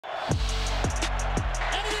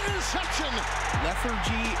interception.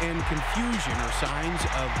 Lethargy and confusion are signs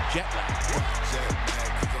of jet lag.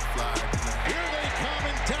 Here they come,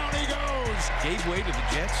 and down he goes. Gave way to the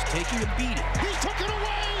Jets, taking a beating. He took it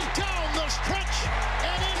away, down the stretch,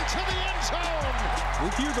 and into the end zone.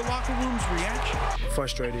 We'll hear the locker room's reaction.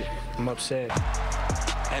 Frustrated. I'm upset.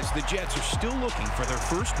 As the Jets are still looking for their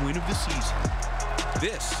first win of the season.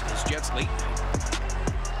 This is Jets Late Night.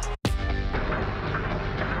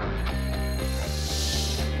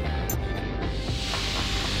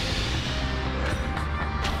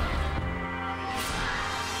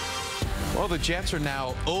 Well, the Jets are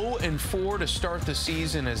now 0-4 to start the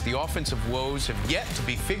season as the offensive woes have yet to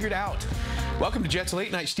be figured out. Welcome to Jets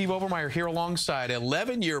Late Night. Steve Overmyer here alongside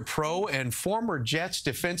 11-year pro and former Jets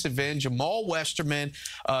defensive end Jamaal Westerman.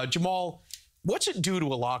 Jamaal, what's it do to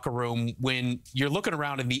a locker room when you're looking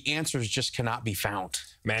around and the answers just cannot be found?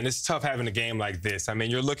 Man, it's tough having a game like this. I mean,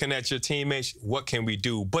 you're looking at your teammates, what can we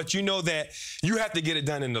do? But you know that you have to get it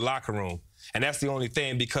done in the locker room. And that's the only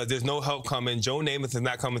thing, because there's no help coming. Joe Namath is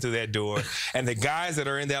not coming through that door. And the guys that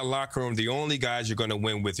are in that locker room, the only guys you're going to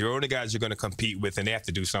win with, the only guys you're going to compete with, and they have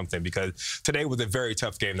to do something, because today was a very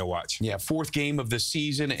tough game to watch. Yeah, fourth game of the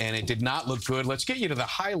season, and it did not look good. Let's get you to the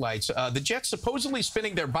highlights. The Jets supposedly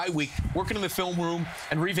spending their bye week, working in the film room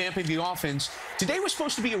and revamping the offense. Today was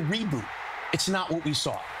supposed to be a reboot. It's not what we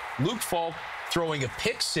saw. Luke Falk throwing a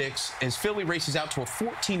pick six as Philly races out to a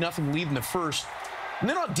 14-0 lead in the first. And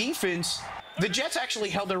then on defense, the Jets actually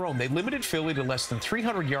held their own. They limited Philly to less than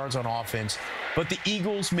 300 yards on offense, but the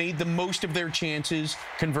Eagles made the most of their chances,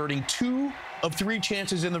 converting 2 of 3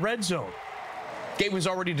 chances in the red zone. Game was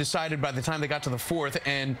already decided by the time they got to the fourth,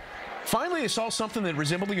 and finally they saw something that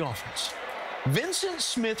resembled the offense. Vincent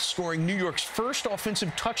Smith scoring New York's first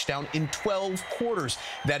offensive touchdown in 12 quarters.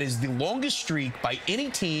 That is the longest streak by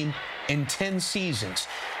any team in 10 seasons.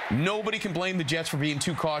 Nobody can blame the Jets for being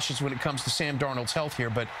too cautious when it comes to Sam Darnold's health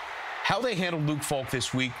here, but how they handled Luke Falk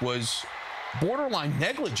this week was borderline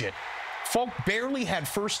negligent. Falk barely had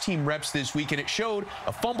first-team reps this week, and it showed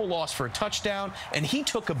a fumble loss for a touchdown, and he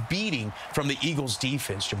took a beating from the Eagles'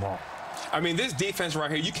 defense, Jamaal. I mean, this defense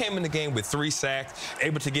right here, you came in the game with 3 sacks,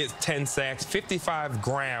 able to get 10 sacks. 55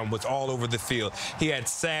 Graham was all over the field. He had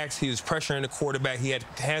sacks. He was pressuring the quarterback. He had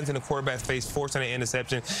hands in the quarterback's face, forcing an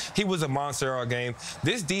interception. He was a monster all game.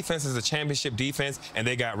 This defense is a championship defense, and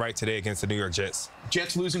they got right today against the New York Jets.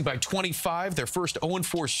 Jets losing by 25, their first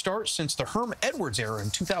 0-4 start since the Herm Edwards era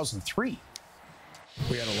in 2003.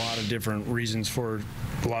 We had a lot of different reasons for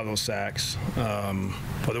a lot of those sacks.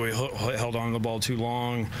 Whether we held on to the ball too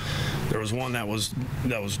long. There was one that was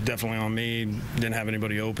definitely on me. Didn't have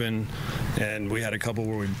anybody open, and we had a couple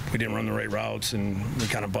where we didn't run the right routes, and we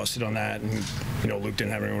kind of busted on that. And you know, Luke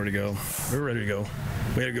didn't have anywhere to go. We were ready to go.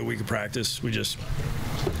 We had a good week of practice.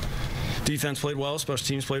 Defense played well, special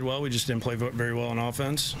teams played well. We just didn't play very well on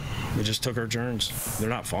offense. We just took our turns. They're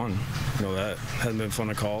not fun. You know, that hasn't been fun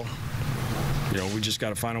to call. You know, we just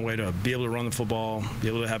got to find a way to be able to run the football, be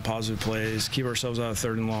able to have positive plays, keep ourselves out of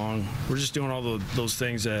 3rd and long. We're just doing all those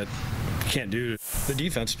things that we can't do. The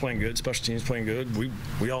defense is playing good, special teams playing good.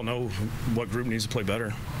 We all know what group needs to play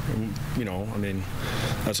better. And, you know, I mean,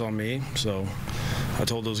 that's on me. So I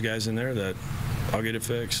told those guys in there that I'll get it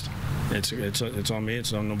fixed. It's on me.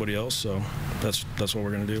 It's on nobody else. So that's what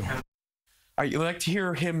we're going to do. All right, you'd like to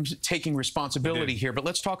hear him taking responsibility here, but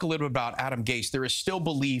let's talk a little bit about Adam Gase. There is still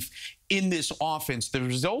belief in this offense. The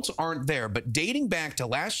results aren't there, but dating back to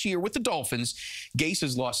last year with the Dolphins, Gase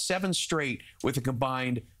has lost 7 straight with a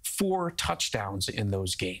combined 4 touchdowns in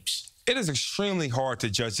those games. It is extremely hard to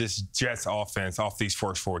judge this Jets offense off these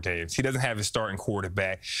first 4 games. He doesn't have his starting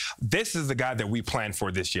quarterback. This is the guy that we planned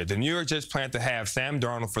for this year. The New York Jets plan to have Sam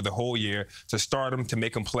Darnold for the whole year, to start him, to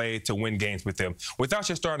make him play, to win games with them. Without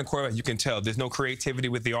your starting quarterback, you can tell there's no creativity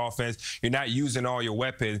with the offense. You're not using all your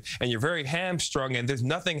weapons, and you're very hamstrung, and there's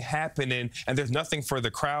nothing happening, and there's nothing for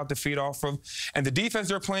the crowd to feed off of. And the defense,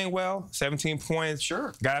 they're playing well, 17 points.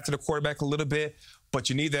 Sure. Got after the quarterback a little bit, but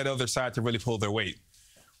you need that other side to really pull their weight.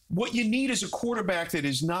 What you need is a quarterback that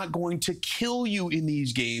is not going to kill you in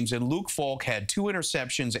these games. And Luke Falk had 2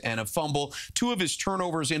 interceptions and a fumble. 2 of his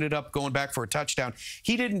turnovers ended up going back for a touchdown.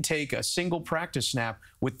 He didn't take a single practice snap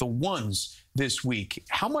with the ones this week.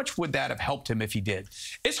 How much would that have helped him if he did?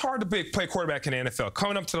 It's hard to play quarterback in the NFL.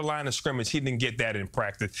 Coming up to the line of scrimmage, he didn't get that in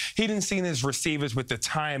practice. He didn't see his receivers with the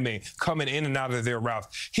timing coming in and out of their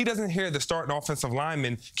routes. He doesn't hear the starting offensive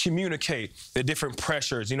linemen communicate the different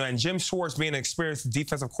pressures. You know, and Jim Schwartz, being an experienced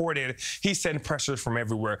defensive coordinator, he's setting pressures from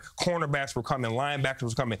everywhere. Cornerbacks were coming, linebackers were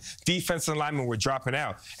coming, defensive linemen were dropping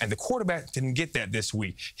out. And the quarterback didn't get that this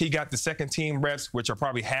week. He got the second team reps, which are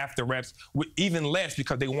probably half the reps, even less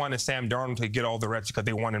because they wanted Sam Darnold to get all the reps because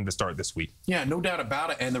they want him to start this week. Yeah, no doubt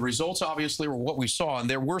about it. And the results obviously were what we saw. And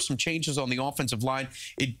there were some changes on the offensive line.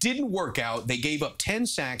 It didn't work out. They gave up 10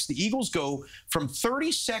 sacks. The Eagles go from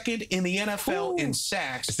 32nd in the NFL in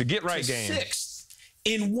sacks. It's a get-right to game. 6th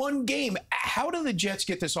in one game. How do the Jets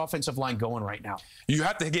get this offensive line going right now? You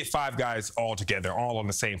have to get 5 guys all together, all on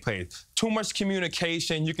the same page. Too much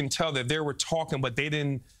communication. You can tell that they were talking, but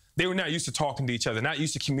they were not used to talking to each other, not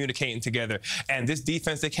used to communicating together. And this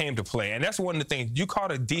defense, they came to play. And that's one of the things. You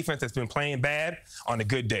caught a defense that's been playing bad on a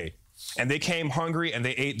good day. And they came hungry, and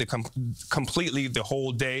they ate completely the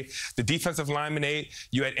whole day. The defensive linemen ate.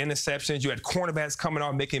 You had interceptions. You had cornerbacks coming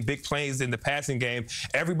off, making big plays in the passing game.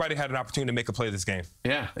 Everybody had an opportunity to make a play this game.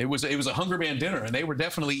 Yeah, it was a hungry man dinner, and they were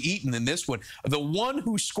definitely eating in this one. The one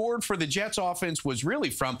who scored for the Jets offense was really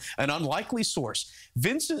from an unlikely source.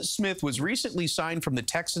 Vincent Smith was recently signed from the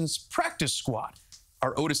Texans practice squad.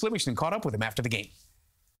 Our Otis Livingston caught up with him after the game.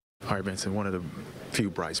 All right, Vincent, one of the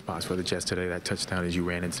few bright spots for the Jets today, that touchdown as you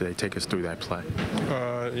ran in today. Take us through that play.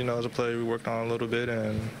 You know, it was a play we worked on a little bit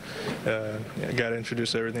and got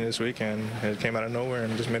introduced to everything this week, and it came out of nowhere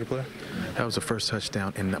and just made a play. That was the first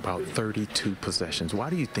touchdown in about 32 possessions.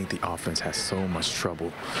 Why do you think the offense has so much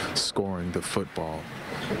trouble scoring the football,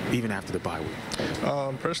 even after the bye week?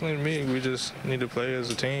 Personally, to me, we just need to play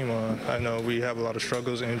as a team. I know we have a lot of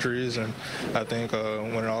struggles, injuries, and I think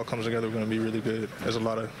when it all comes together, we're going to be really good. There's a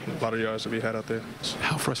lot of yards to be had out there.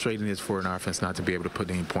 How frustrating is it for an offense not to be able to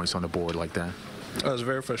put any points on the board like that? It's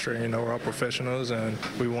very frustrating. You know, we're all professionals, and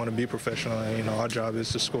we want to be professional. And, you know, our job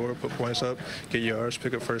is to score, put points up, get yards,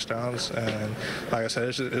 pick up first downs. And like I said,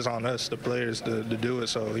 it's on us, the players, to do it.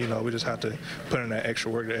 So, you know, we just have to put in that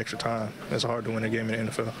extra work, that extra time. It's hard to win a game in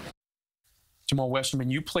the NFL. Jamaal Westerman,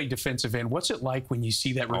 you play defensive end. What's it like when you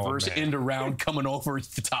see that reverse end around coming over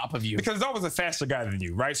the top of you? Because it's always a faster guy than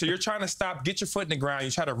you, right? So you're trying to stop, get your foot in the ground.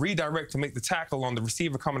 You try to redirect to make the tackle on the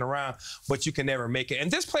receiver coming around, but you can never make it. And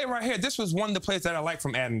this play right here, this was one of the plays that I like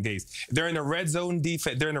from Adam Gase. They're in the red zone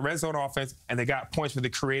defense. They're in the red zone offense, and they got points with the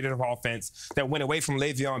creative offense that went away from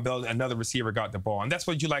Le'Veon Bell. Another receiver got the ball, and that's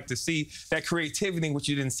what you like to see. That creativity, which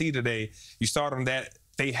you didn't see today. You saw it on that.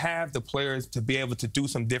 They have the players to be able to do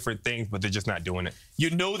some different things, but they're just not doing it.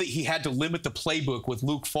 You know that he had to limit the playbook with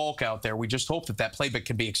Luke Falk out there. We just hope that that playbook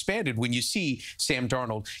can be expanded when you see Sam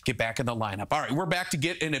Darnold get back in the lineup. All right, we're back to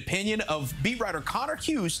get an opinion of beat writer Connor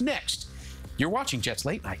Hughes next. You're watching Jets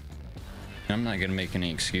Late Night. I'm not going to make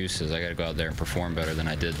any excuses. I got to go out there and perform better than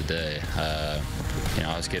I did today. You know,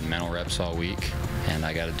 I was getting mental reps all week, and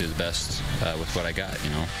I got to do the best with what I got, you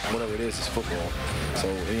know. Whatever it is, it's football. So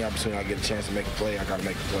any opportunity I get a chance to make a play, I got to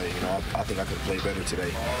make a play. You know, I think I could have played better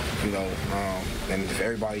today. You know, and if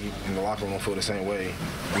everybody in the locker room feel the same way,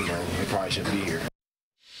 you know, they probably shouldn't be here.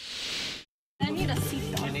 I need a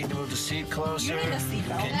seatbelt. You need to move the seat closer. You need a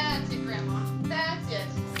seatbelt. That's it, Grandma. That's it.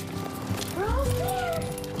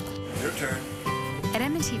 Your turn. At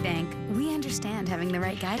M&T Bank, we understand having the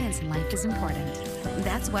right guidance in life is important.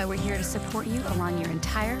 That's why we're here to support you along your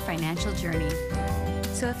entire financial journey.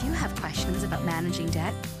 So if you have questions about managing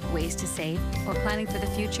debt, ways to save, or planning for the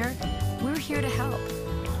future, we're here to help.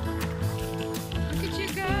 Look at you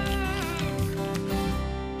go.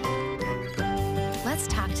 Let's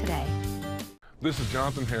talk today. This is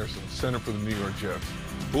Jonathan Harrison, center for the New York Jets.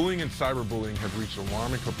 Bullying and cyberbullying have reached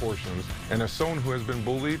alarming proportions, and as someone who has been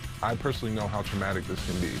bullied, I personally know how traumatic this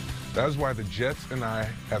can be. That is why the Jets and I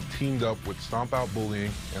have teamed up with Stomp Out Bullying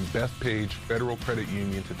and Bethpage Federal Credit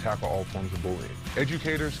Union to tackle all forms of bullying.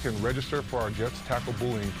 Educators can register for our Jets Tackle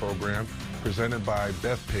Bullying program presented by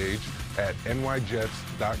Bethpage at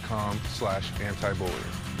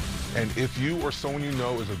nyjets.com/anti-bullying. And if you or someone you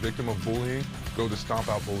know is a victim of bullying, go to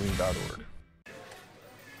stompoutbullying.org.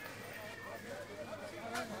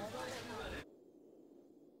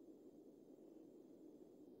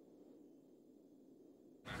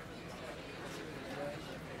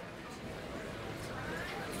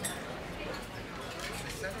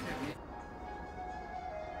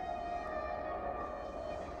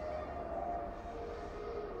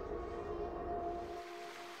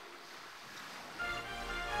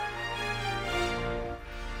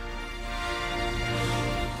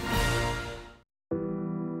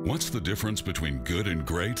 What's the difference between good and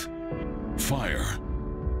great? Fire,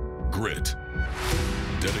 grit,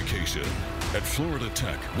 dedication. At Florida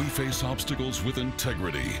Tech, we face obstacles with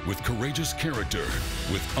integrity, with courageous character,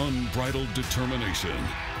 with unbridled determination.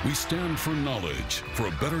 We stand for knowledge, for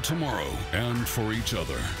a better tomorrow, and for each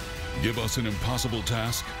other. Give us an impossible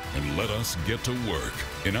task and let us get to work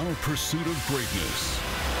in our pursuit of greatness.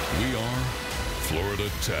 We are Florida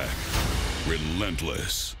Tech.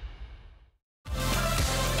 Relentless.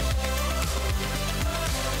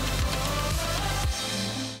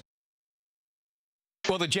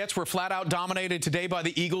 Well, the Jets were flat out dominated today by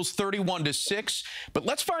the Eagles 31-6. But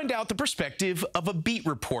let's find out the perspective of a beat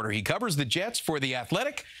reporter. He covers the Jets for The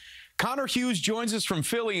Athletic. Connor Hughes joins us from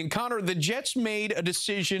Philly. And Connor, the Jets made a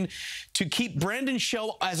decision to keep Brandon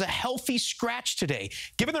Shell as a healthy scratch today.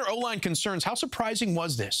 Given their O-line concerns, how surprising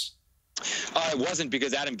was this? It wasn't,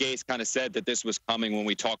 because Adam Gase kind of said that this was coming when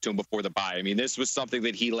we talked to him before the bye. I mean, this was something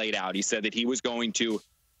that he laid out. He said that he was going to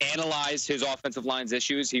analyze his offensive line's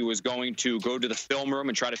issues. He was going to go to the film room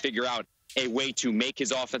and try to figure out a way to make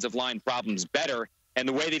his offensive line problems better. And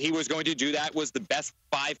the way that he was going to do that was the best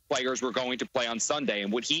 5 players were going to play on Sunday.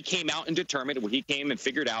 And what he came out and determined, what he came and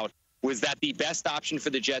figured out, was that the best option for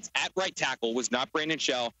the Jets at right tackle was not Brandon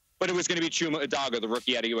Shell, but it was going to be Chuma Edoga, the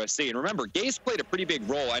rookie out of USC. And remember, Gase played a pretty big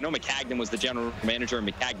role. I know McCagnon was the general manager and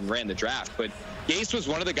McCagnon ran the draft, but Gase was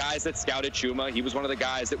one of the guys that scouted Chuma. He was one of the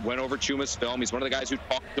guys that went over Chuma's film. He's one of the guys who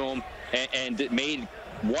talked to him and made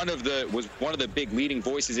was one of the big leading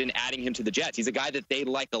voices in adding him to the Jets. He's a guy that they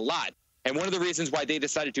like a lot. And one of the reasons why they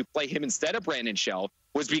decided to play him instead of Brandon Shell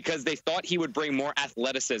was because they thought he would bring more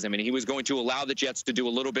athleticism, and he was going to allow the Jets to do a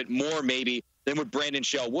little bit more maybe than what Brandon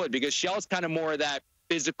Shell would, because Shell's kind of more of that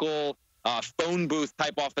physical phone booth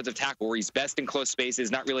type offensive tackle where he's best in close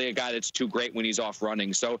spaces, not really a guy that's too great when he's off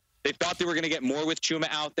running. So they thought they were going to get more with Chuma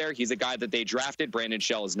out there. He's a guy that they drafted. Brandon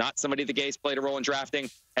Shell is not somebody the Gase played a role in drafting,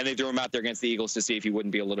 and they threw him out there against the Eagles to see if he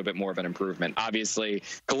wouldn't be a little bit more of an improvement. Obviously,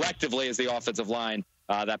 collectively as the offensive line,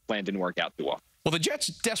 that plan didn't work out too well. Well, the Jets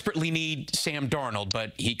desperately need Sam Darnold,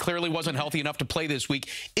 but he clearly wasn't healthy enough to play this week.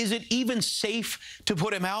 Is it even safe to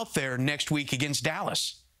put him out there next week against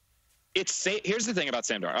Dallas? It's safe. Here's the thing about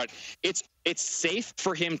Sam Darnold. It's safe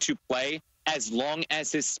for him to play as long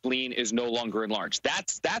as his spleen is no longer enlarged.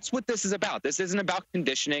 That's what this is about. This isn't about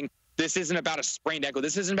conditioning. This isn't about a sprained ankle.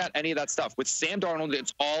 This isn't about any of that stuff. With Sam Darnold,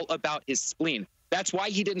 it's all about his spleen. That's why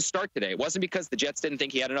he didn't start today. It wasn't because the Jets didn't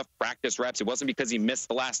think he had enough practice reps. It wasn't because he missed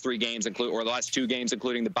the last 3 games, or the last 2 games,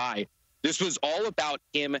 including the bye. This was all about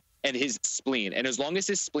him and his spleen. And as long as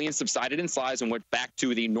his spleen subsided in size and went back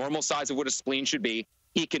to the normal size of what a spleen should be,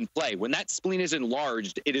 he can play. When that spleen is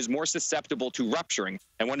enlarged, it is more susceptible to rupturing.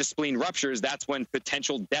 And when a spleen ruptures, that's when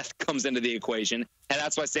potential death comes into the equation. And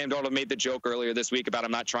that's why Sam Darnold made the joke earlier this week about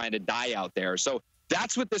him not trying to die out there. So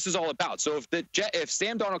that's what this is all about. So if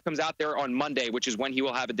Sam Darnold comes out there on Monday, which is when he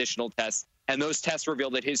will have additional tests, and those tests reveal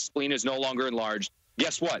that his spleen is no longer enlarged,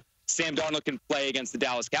 guess what? Sam Darnold can play against the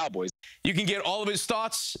Dallas Cowboys. You can get all of his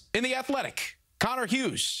thoughts in The Athletic. Connor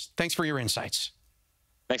Hughes, thanks for your insights.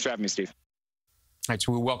 Thanks for having me, Steve. All right,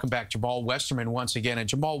 so we welcome back Jamaal Westerman once again. And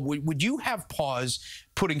Jamaal, would you have pause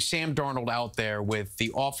putting Sam Darnold out there with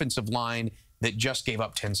the offensive line that just gave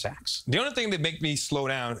up 10 sacks? The only thing that make me slow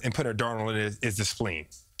down and put a Darnold in is the spleen.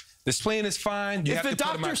 The spleen is fine. If the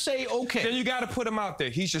doctors say okay, then you got to put him out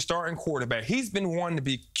there. He's your starting quarterback. He's been wanting to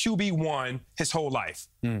be QB1 his whole life.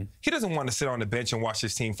 He doesn't want to sit on the bench and watch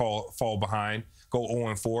his team fall behind, go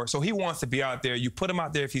 0-4. So he wants to be out there. You put him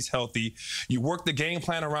out there if he's healthy. You work the game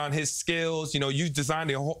plan around his skills. You know, you design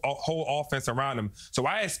the whole offense around him. So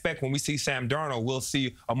I expect when we see Sam Darnold, we'll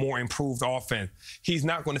see a more improved offense. He's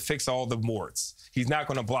not going to fix all the warts. He's not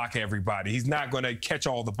going to block everybody. He's not going to catch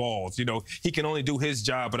all the balls. You know, he can only do his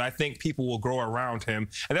job, but I think people will grow around him.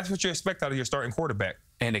 And that's what you expect out of your starting quarterback.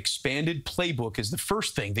 An expanded playbook is the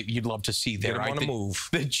first thing that you'd love to see there. Get him on the move.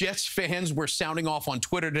 The Jets fans were sounding off on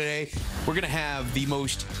Twitter today. We're going to have the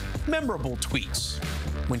most memorable tweets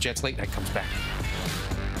when Jets Late Night comes back.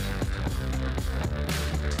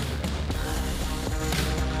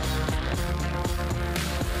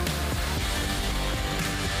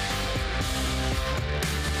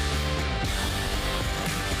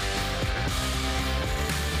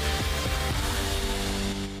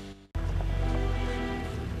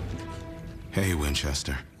 Hey,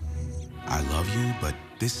 Winchester. I love you, but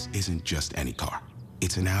this isn't just any car.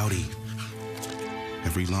 It's an Audi.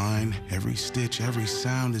 Every line, every stitch, every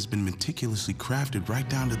sound has been meticulously crafted right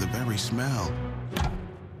down to the very smell.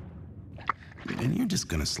 And you're just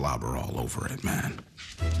gonna slobber all over it, man.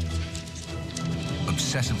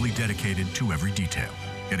 Obsessively dedicated to every detail.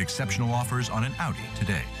 Get exceptional offers on an Audi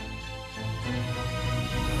today.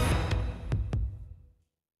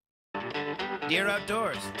 Dear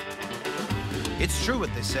Outdoors. It's true what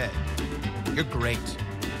they say. You're great.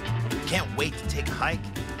 Can't wait to take a hike,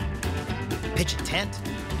 pitch a tent,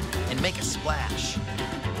 and make a splash.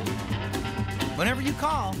 Whenever you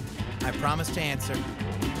call, I promise to answer.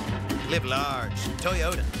 Live large.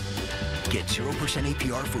 Toyota. Get 0%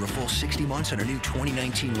 APR for a full 60 months on a new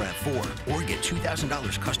 2019 RAV4 or get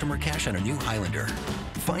 $2,000 customer cash on a new Highlander.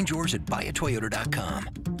 Find yours at buyatoyota.com.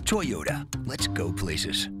 Toyota, let's go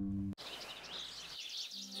places.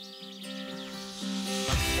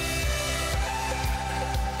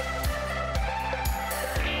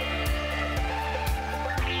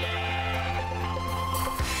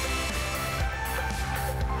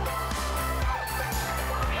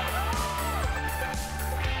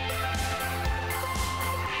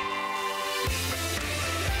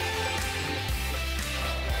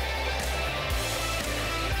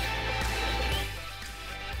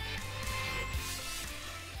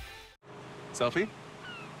 Selfie?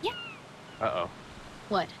 Yeah. Uh-oh.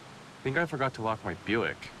 What? I think I forgot to lock my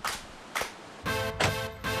Buick.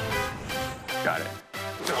 Got it.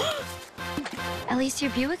 At least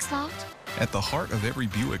your Buick's locked. At the heart of every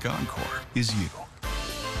Buick Encore is you.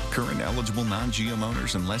 Current eligible non-GM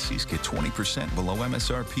owners and lessees get 20% below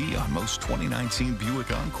MSRP on most 2019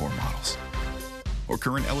 Buick Encore models. Or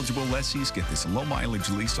current eligible lessees get this low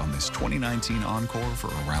mileage lease on this 2019 Encore for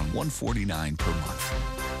around $149 per month.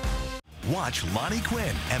 Watch Lonnie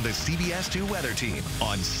Quinn and the CBS 2 Weather Team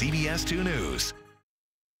on CBS 2 News.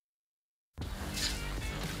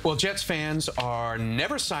 Well, Jets fans are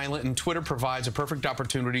never silent, and Twitter provides a perfect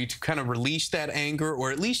opportunity to kind of release that anger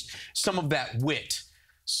or at least some of that wit.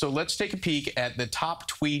 So let's take a peek at the top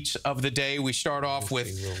tweets of the day. We start off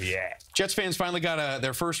with, Jets fans finally got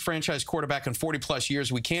their first franchise quarterback in 40-plus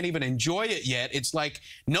years. We can't even enjoy it yet. It's like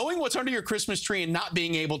knowing what's under your Christmas tree and not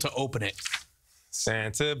being able to open it.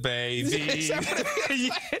 Santa baby.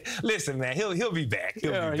 Listen, man, he'll be back.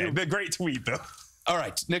 He'll be back. Great tweet, though. All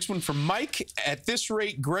right, next one from Mike. At this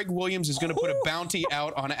rate, Greg Williams is going to put a bounty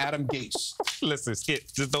out on Adam Gase. Listen, Skip,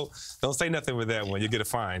 just don't say nothing with that one. You'll get a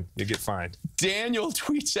fine. You'll get fined. Daniel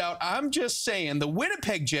tweets out, I'm just saying, the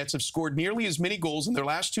Winnipeg Jets have scored nearly as many goals in their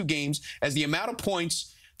last two games as the amount of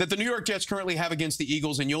points that the New York Jets currently have against the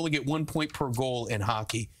Eagles, and you only get 1 point per goal in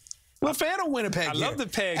hockey. I'm a fan of Winnipeg. I love the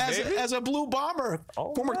Peg, baby. As a Blue Bomber,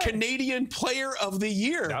 former Canadian Player of the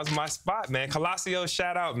Year. That was my spot, man. Colassio,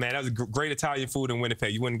 shout out, man. That was great Italian food in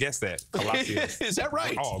Winnipeg. You wouldn't guess that. Colassio. Is that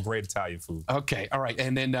right? Oh, great Italian food. Okay, all right.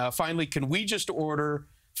 And then finally, can we just order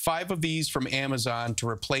 5 of these from Amazon to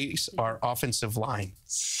replace our offensive line?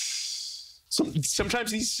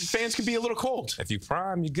 Sometimes these fans can be a little cold. If you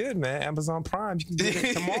Prime, you're good, man. Amazon Prime, you can get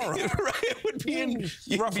it tomorrow. Right, it would be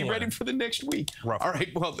you'd be ready for the next week. All right,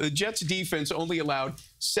 well, the Jets defense only allowed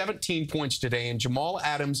 17 points today, and Jamaal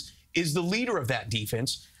Adams is the leader of that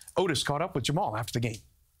defense. Otis caught up with Jamaal after the game.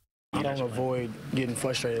 I don't avoid getting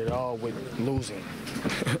frustrated at all with losing.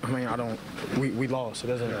 I mean, we lost. It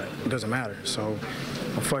doesn't matter. So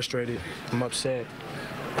I'm frustrated. I'm upset.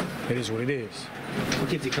 It is what it is. What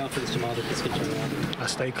gives you confidence, Jamaal, that this can turn around? I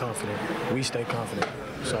stay confident. We stay confident.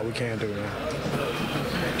 That's all we can do,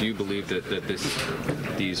 man. Do you believe that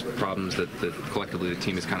these problems that collectively the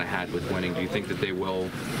team has kind of had with winning, do you think that they will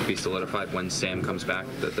be solidified when Sam comes back,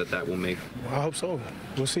 that will make? Well, I hope so.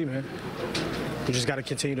 We'll see, man. We just got to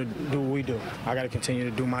continue to do what we do. I got to continue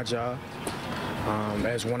to do my job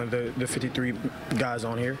as one of the 53 guys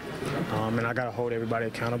on here, and I got to hold everybody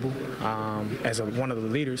accountable. As one of the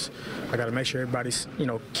leaders, I got to make sure everybody's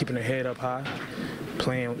keeping their head up high,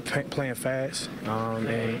 playing fast,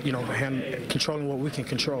 and controlling what we can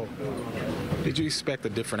control. Did you expect a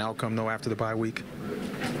different outcome though after the bye week?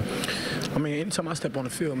 I mean, anytime I step on the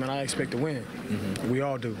field, man, I expect to win. We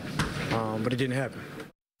all do, but it didn't happen.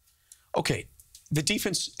 Okay. The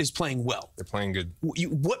defense is playing well. They're playing good.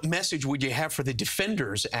 What message would you have for the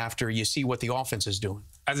defenders after you see what the offense is doing?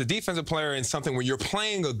 As a defensive player in something where you're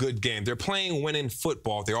playing a good game, they're playing winning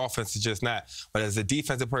football. Their offense is just not. But as a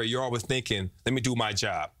defensive player, you're always thinking, let me do my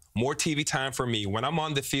job. More TV time for me. When I'm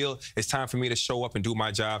on the field, it's time for me to show up and do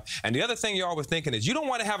my job. And the other thing you're always thinking is you don't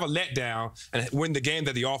want to have a letdown and win the game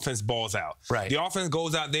that the offense balls out. Right. The offense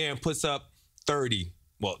goes out there and puts up 30.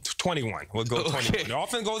 Well, 21. We'll go 21. Okay. The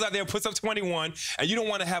offense goes out there and puts up 21, and you don't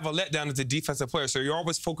want to have a letdown as a defensive player. So you're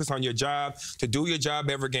always focused on your job, to do your job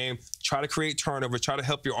every game, try to create turnovers, try to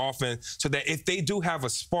help your offense so that if they do have a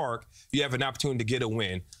spark, you have an opportunity to get a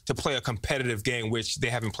win, to play a competitive game, which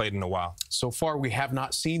they haven't played in a while. So far, we have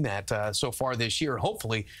not seen that so far this year.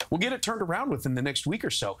 Hopefully, we'll get it turned around within the next week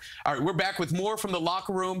or so. All right, we're back with more from the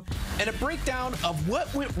locker room and a breakdown of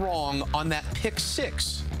what went wrong on that pick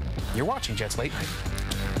 6. You're watching Jets Late Night.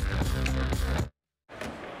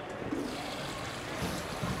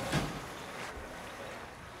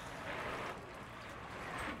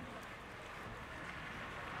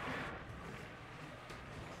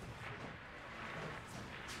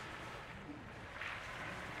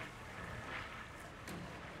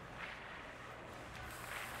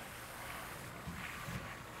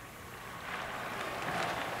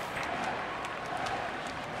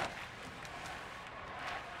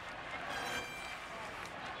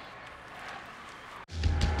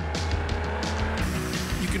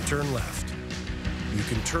 turn left. You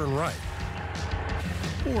can turn right.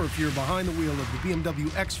 Or if you're behind the wheel of the BMW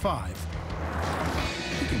X5,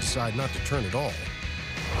 you can decide not to turn at all.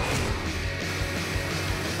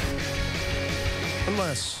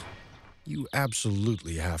 Unless you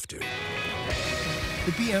absolutely have to.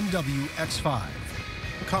 The BMW X5.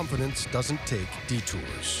 Confidence doesn't take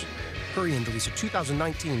detours. Hurry in to lease a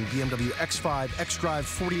 2019 BMW X5 xDrive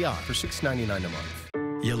 40i for $699 a month.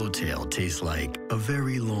 Yellowtail tastes like a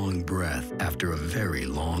very long breath after a very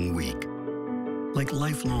long week. Like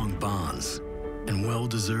lifelong bonds and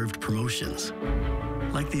well-deserved promotions.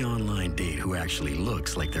 Like the online date who actually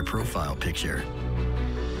looks like their profile picture.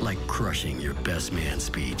 Like crushing your best man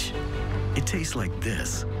speech. It tastes like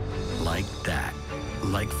this, like that.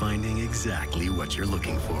 Like finding exactly what you're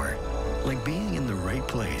looking for. Like being in the right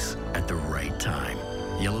place at the right time.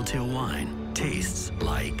 Yellowtail wine tastes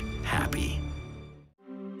like happy.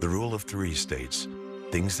 The rule of three states,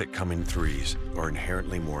 things that come in threes are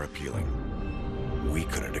inherently more appealing. We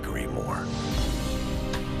couldn't agree more.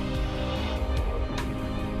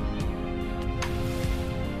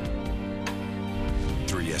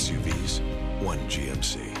 Three SUVs, one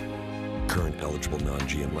GMC. Current eligible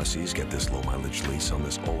non-GM lessees get this low-mileage lease on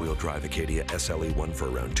this all-wheel drive Acadia SLE1 for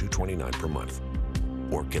around $229 per month.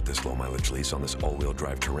 Or get this low-mileage lease on this all-wheel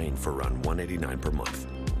drive Terrain for around $189 per month.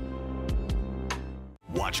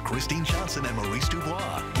 Watch Christine Johnson and Maurice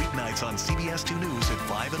Dubois weeknights on CBS 2 News at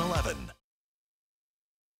 5 and 11.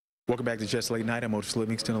 Welcome back to Jets Late Night. I'm Otis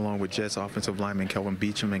Livingston along with Jets offensive lineman Kelvin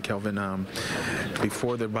Beachum. And Kelvin,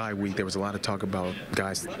 before the bye week, there was a lot of talk about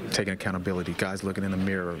guys taking accountability, guys looking in the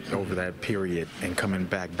mirror over that period and coming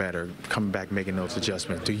back better, coming back making those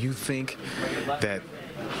adjustments. Do you think that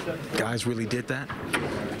guys really did that?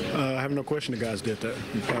 I have no question the guys did that.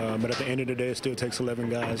 But at the end of the day, it still takes 11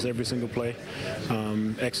 guys every single play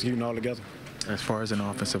executing all together. As far as an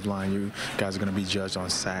offensive line, you guys are going to be judged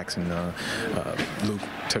on sacks, and Luke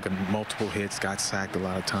took multiple hits, got sacked a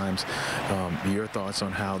lot of times. Your thoughts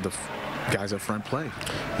on how the guys up front play?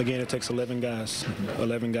 Again, it takes 11 guys,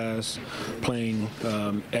 11 guys playing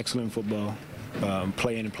excellent football.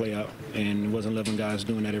 Play in and play out, and it wasn't 11 guys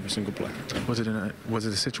doing that every single play. Was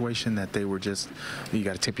it a situation that they were just, you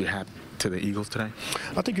got to tip your hat to the Eagles today?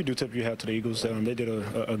 I think you do tip your hat to the Eagles. They did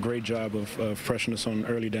a great job of freshness on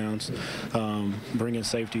early downs, bringing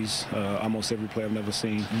safeties almost every play. I've never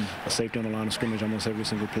seen a safety on the line of scrimmage almost every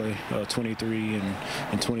single play. 23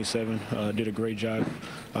 and 27 did a great job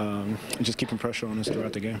just keeping pressure on us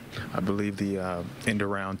throughout the game. I believe the end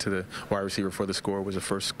around to the wide receiver for the score was the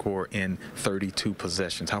first score in 32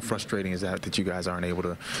 possessions. How frustrating is that you guys aren't able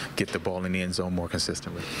to get the ball in the end zone more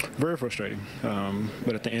consistently? Very frustrating.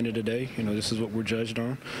 But at the end of the day, this is what we're judged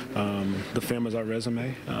on. The film is our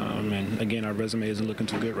resume, and again, our resume isn't looking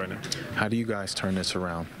too good right now. How do you guys turn this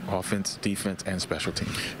around? Offense, defense, and special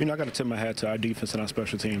teams. I got to tip my hat to our defense and our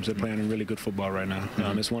special teams. They're playing really good football right now.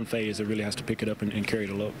 It's one phase that really has to pick it up and carry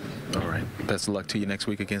the load. All right. Best of luck to you next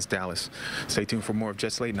week against Dallas. Stay tuned for more of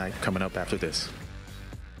Jets Late Night coming up after this.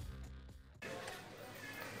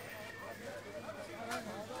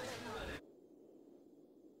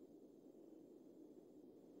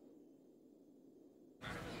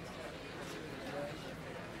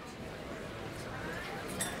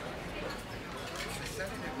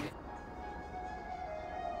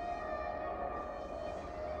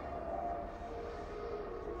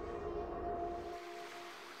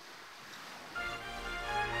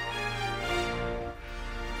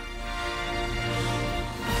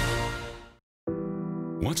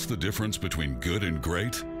 What's the difference between good and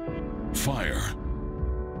great? Fire,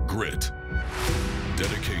 grit,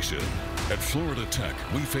 dedication. At Florida Tech,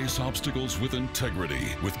 we face obstacles with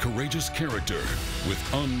integrity, with courageous character, with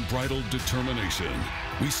unbridled determination.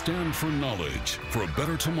 We stand for knowledge, for a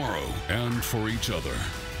better tomorrow, and for each other.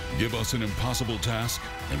 Give us an impossible task,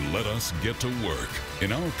 and let us get to work.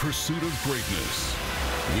 In our pursuit of greatness,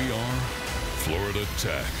 we are Florida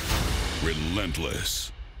Tech.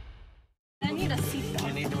 Relentless. I need a seatbelt.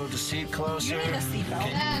 You need to move the seat closer. You need a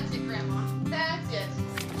seatbelt. That's it, Grandma. That's it.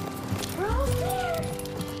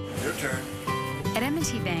 Your turn. At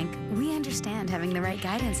M&T Bank, we understand having the right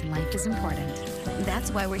guidance in life is important. That's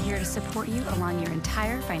why we're here to support you along your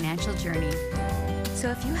entire financial journey. So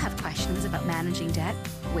if you have questions about managing debt,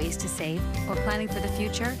 ways to save, or planning for the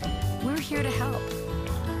future, we're here to help.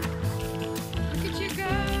 Look at you go.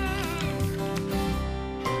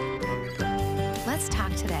 Let's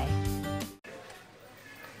talk today.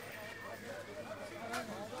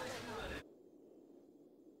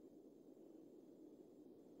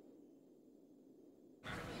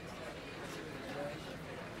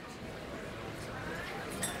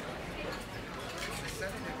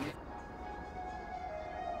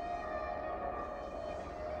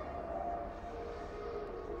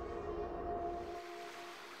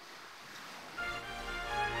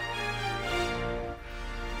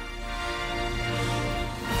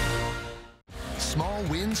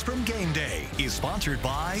 Wins from Game Day is sponsored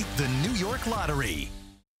by the New York Lottery.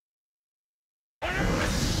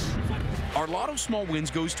 Our lot of small wins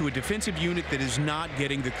goes to a defensive unit that is not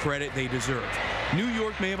getting the credit they deserve. New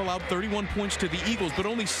York may have allowed 31 points to the Eagles, but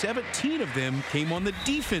only 17 of them came on the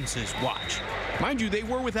defense's watch. Mind you, they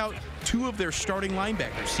were without two of their starting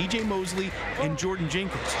linebackers, C.J. Mosley and Jordan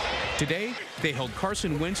Jenkins. Today, they held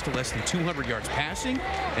Carson Wentz to less than 200 yards passing,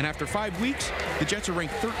 and after 5 weeks, the Jets are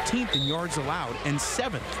ranked 13th in yards allowed and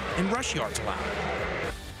 7th in rush yards allowed.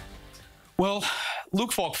 Well,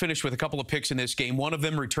 Luke Falk finished with a couple of picks in this game. One of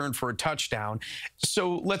them returned for a touchdown.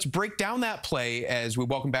 So let's break down that play as we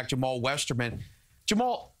welcome back Jamaal Westerman.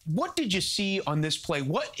 Jamaal, what did you see on this play?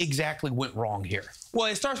 What exactly went wrong here? Well,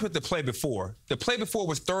 it starts with the play before. The play before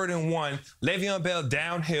was 3rd and 1. Le'Veon Bell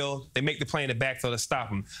downhill. They make the play in the backfield to stop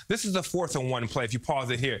him. This is the 4th and 1 play if you pause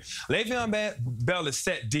it here. Le'Veon Bell is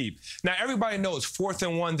set deep. Now, everybody knows 4th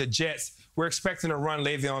and 1, the Jets, we're expecting to run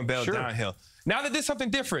Le'Veon Bell downhill. Now they did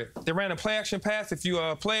something different. They ran a play-action pass. If you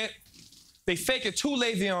play it, they fake it to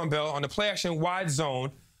Le'Veon Bell on the play-action wide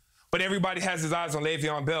zone, but everybody has his eyes on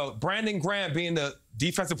Le'Veon Bell. Brandon Graham, being the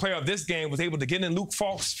defensive player of this game, was able to get in Luke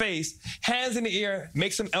Falk's face, hands in the air,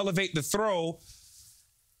 makes him elevate the throw.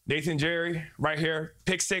 Nathan Jerry right here,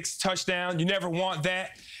 pick 6, touchdown. You never want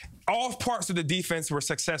that. All parts of the defense were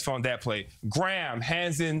successful on that play. Graham,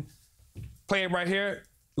 hands in, play it right here.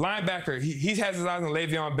 Linebacker, he has his eyes on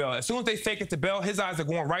Le'Veon Bell. As soon as they fake it to Bell, his eyes are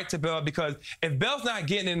going right to Bell because if Bell's not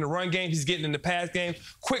getting in the run game, he's getting in the pass game.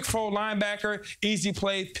 Quick throw linebacker, easy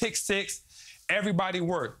play, pick 6. Everybody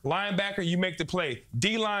work. Linebacker, you make the play.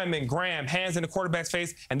 D lineman, Graham, hands in the quarterback's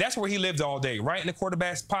face, and that's where he lived all day, right in the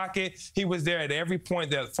quarterback's pocket. He was there at every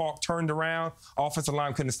point that Falk turned around. Offensive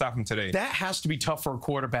line couldn't stop him today. That has to be tough for a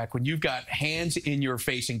quarterback when you've got hands in your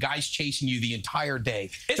face and guys chasing you the entire day.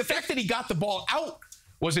 The fact that he got the ball out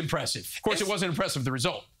was impressive. Of course, it wasn't impressive, the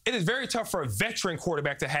result. It is very tough for a veteran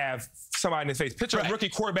quarterback to have somebody in his face. Picture a rookie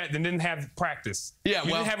quarterback that didn't have practice. Yeah,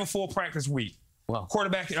 you didn't have a full practice week. Well,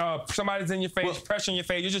 quarterback, somebody's in your face, pressure in your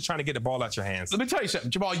face. You're just trying to get the ball out your hands. Let me tell you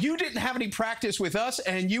something, Jamaal. You didn't have any practice with us,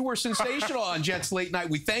 and you were sensational on Jets Late Night.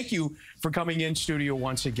 We thank you for coming in studio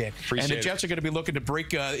once again. Appreciate and the Jets are going to be looking to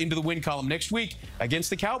break into the win column next week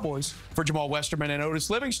against the Cowboys. For Jamaal Westerman and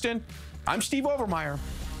Otis Livingston, I'm Steve Overmyer.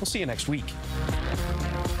 We'll see you next week.